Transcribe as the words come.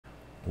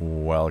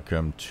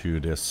Welcome to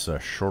this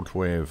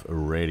Shortwave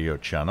radio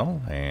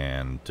channel,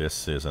 and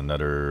this is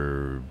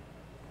another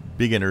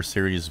beginner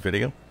series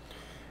video,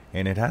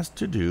 and it has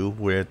to do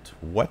with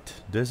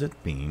what does it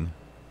mean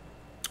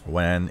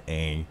when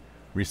a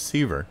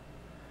receiver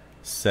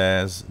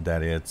says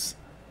that it's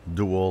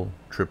dual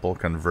triple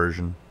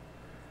conversion,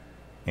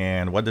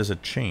 and what does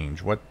it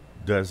change, what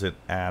does it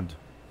add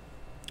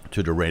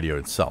to the radio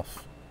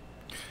itself.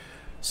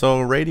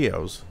 So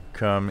radios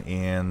come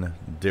in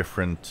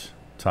different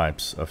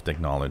types of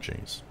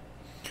technologies.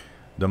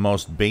 The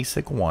most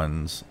basic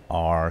ones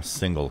are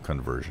single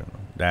conversion.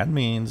 That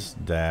means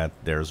that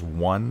there's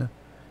one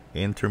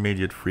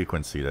intermediate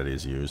frequency that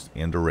is used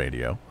in the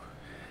radio.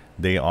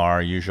 They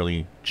are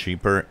usually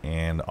cheaper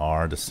and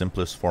are the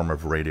simplest form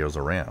of radios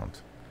around.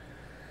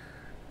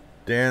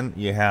 Then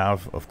you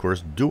have, of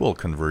course, dual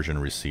conversion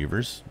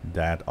receivers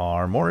that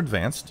are more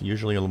advanced,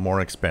 usually a little more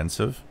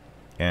expensive,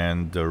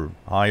 and the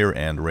higher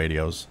end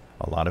radios,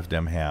 a lot of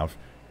them have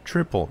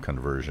triple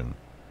conversion.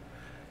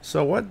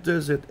 So what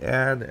does it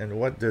add and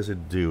what does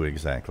it do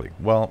exactly?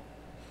 Well,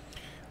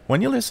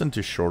 when you listen to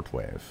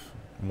shortwave,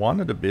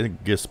 one of the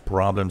biggest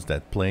problems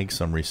that plague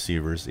some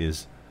receivers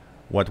is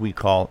what we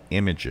call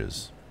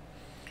images.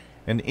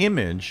 An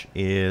image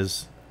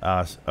is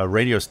a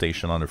radio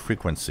station on a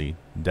frequency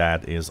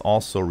that is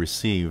also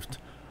received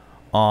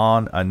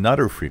on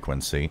another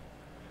frequency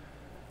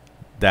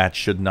that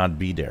should not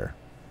be there.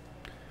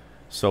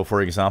 So,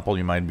 for example,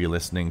 you might be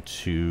listening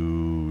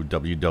to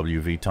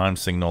WWV time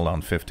signal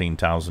on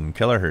 15,000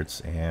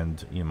 kilohertz,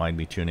 and you might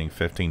be tuning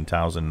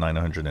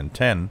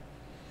 15,910,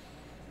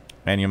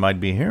 and you might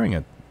be hearing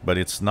it, but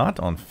it's not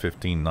on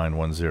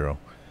 15,910.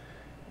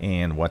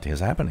 And what is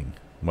happening?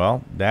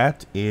 Well,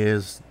 that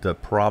is the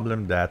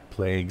problem that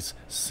plagues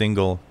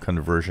single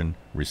conversion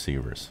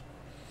receivers.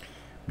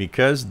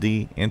 Because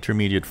the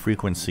intermediate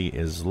frequency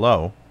is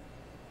low,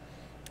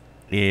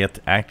 it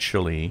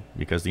actually,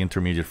 because the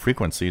intermediate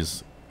frequency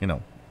is,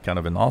 kind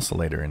of an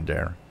oscillator in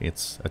there,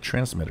 it's a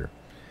transmitter.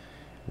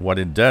 What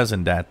it does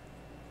in that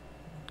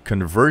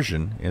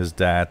conversion is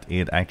that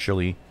it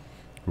actually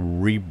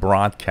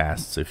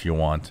rebroadcasts, if you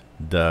want,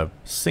 the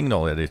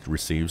signal that it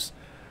receives,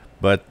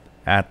 but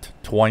at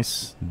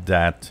twice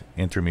that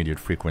intermediate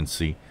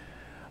frequency.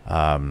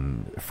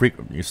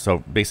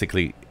 So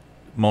basically,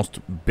 most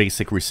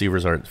basic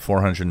receivers are at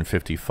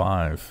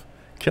 455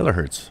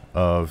 kilohertz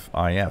of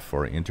IF,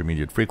 or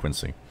intermediate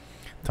frequency,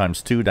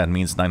 times 2, that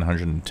means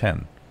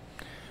 910.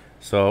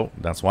 So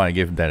that's why I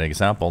give that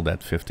example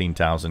that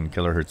 15,000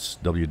 kilohertz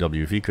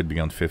WWV could be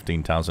on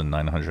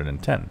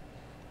 15,910.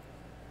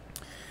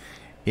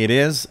 It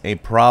is a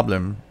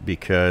problem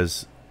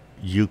because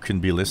you can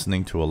be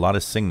listening to a lot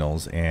of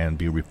signals and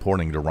be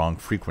reporting the wrong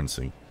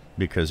frequency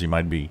because you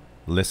might be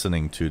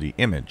listening to the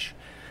image.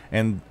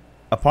 And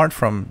apart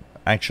from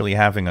actually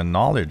having a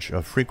knowledge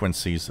of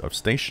frequencies of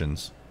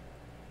stations,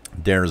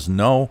 there's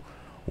no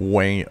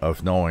way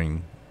of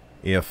knowing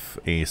if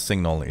a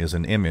signal is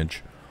an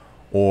image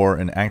or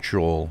an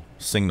actual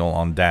signal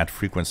on that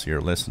frequency you're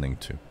listening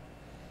to.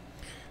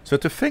 So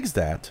to fix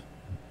that,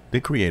 they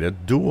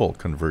created dual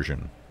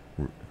conversion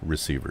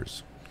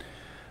receivers.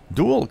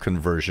 Dual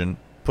conversion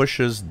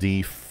pushes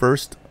the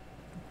first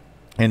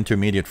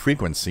intermediate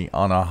frequency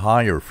on a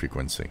higher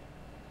frequency.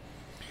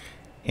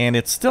 And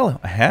it still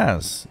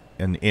has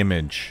an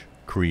image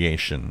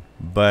creation,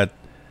 but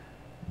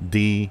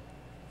the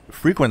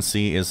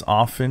frequency is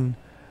often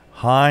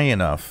high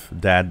enough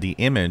that the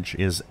image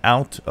is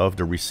out of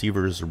the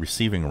receiver's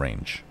receiving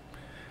range.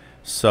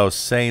 So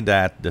say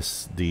that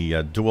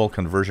the dual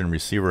conversion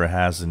receiver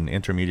has an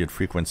intermediate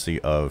frequency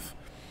of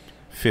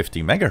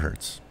 50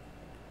 megahertz,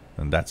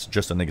 and that's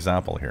just an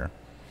example here.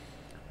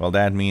 Well,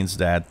 that means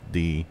that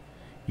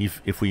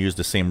if we use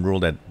the same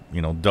rule that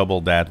double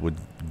that would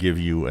give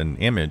you an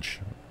image,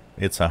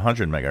 it's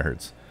 100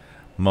 megahertz.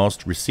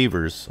 Most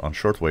receivers on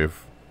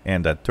shortwave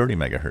end at 30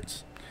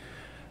 megahertz.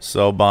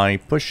 So by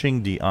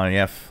pushing the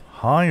IF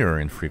higher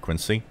in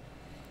frequency,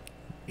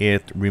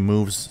 it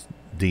removes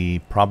the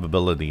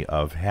probability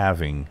of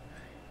having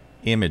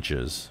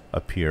images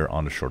appear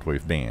on the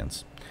shortwave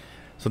bands.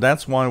 So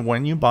that's why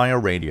when you buy a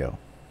radio,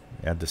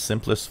 at the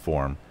simplest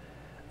form,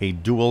 a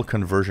dual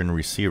conversion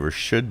receiver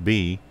should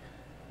be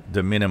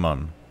the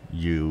minimum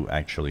you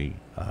actually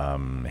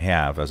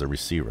have as a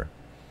receiver.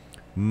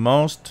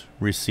 Most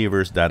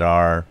receivers that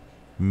are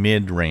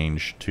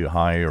mid-range to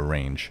higher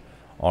range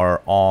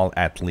are all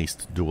at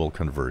least dual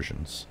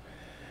conversions.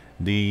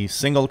 The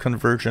single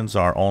conversions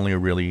are only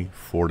really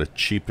for the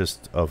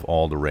cheapest of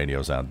all the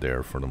radios out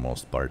there for the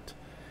most part.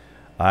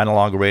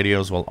 Analog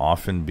radios will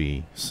often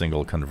be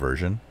single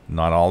conversion.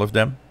 Not all of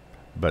them,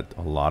 but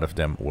a lot of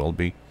them will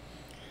be.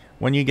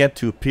 When you get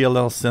to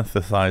PLL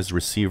synthesized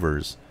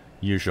receivers,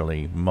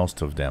 usually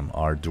most of them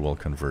are dual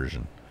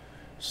conversion.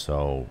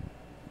 So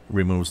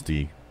removes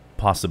the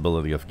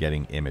possibility of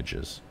getting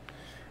images.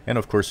 And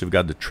of course, you've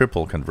got the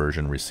triple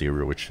conversion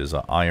receiver, which is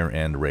a higher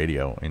end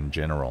radio in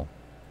general,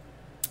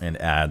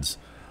 and adds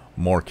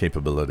more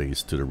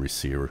capabilities to the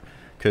receiver.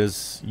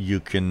 because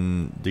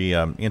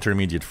the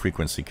intermediate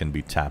frequency can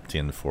be tapped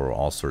in for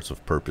all sorts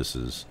of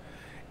purposes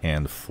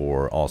and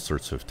for all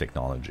sorts of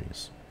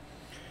technologies.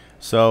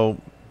 So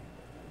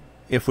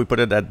if we put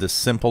it at the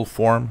simple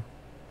form,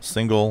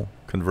 single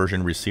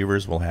conversion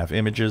receivers will have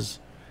images.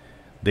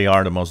 They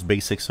are the most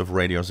basics of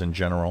radios in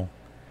general.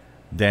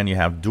 Then you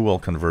have dual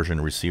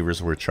conversion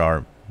receivers, which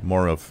are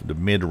more of the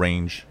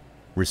mid-range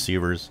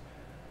receivers.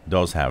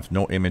 Those have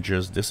no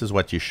images. This is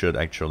what you should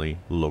actually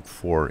look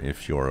for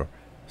if you're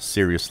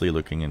seriously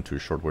looking into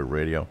shortwave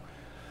radio.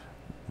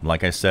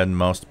 Like I said,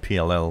 most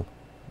PLL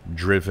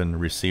driven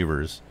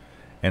receivers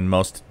and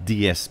most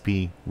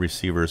DSP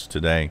receivers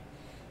today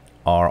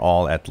are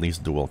all at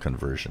least dual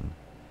conversion,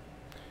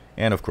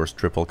 and of course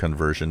triple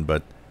conversion.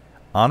 But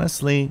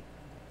honestly,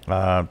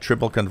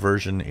 triple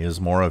conversion is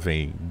more of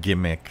a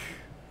gimmick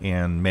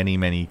in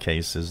many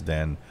cases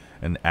than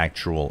an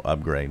actual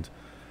upgrade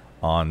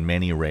on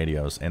many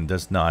radios, and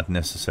does not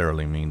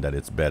necessarily mean that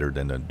it's better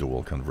than a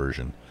dual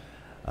conversion.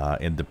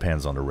 It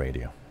depends on the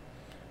radio,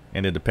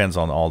 and it depends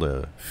on all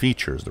the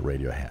features the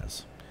radio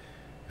has.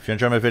 If you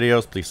enjoy my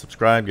videos, please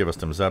subscribe, give us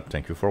thumbs up.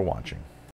 Thank you for watching.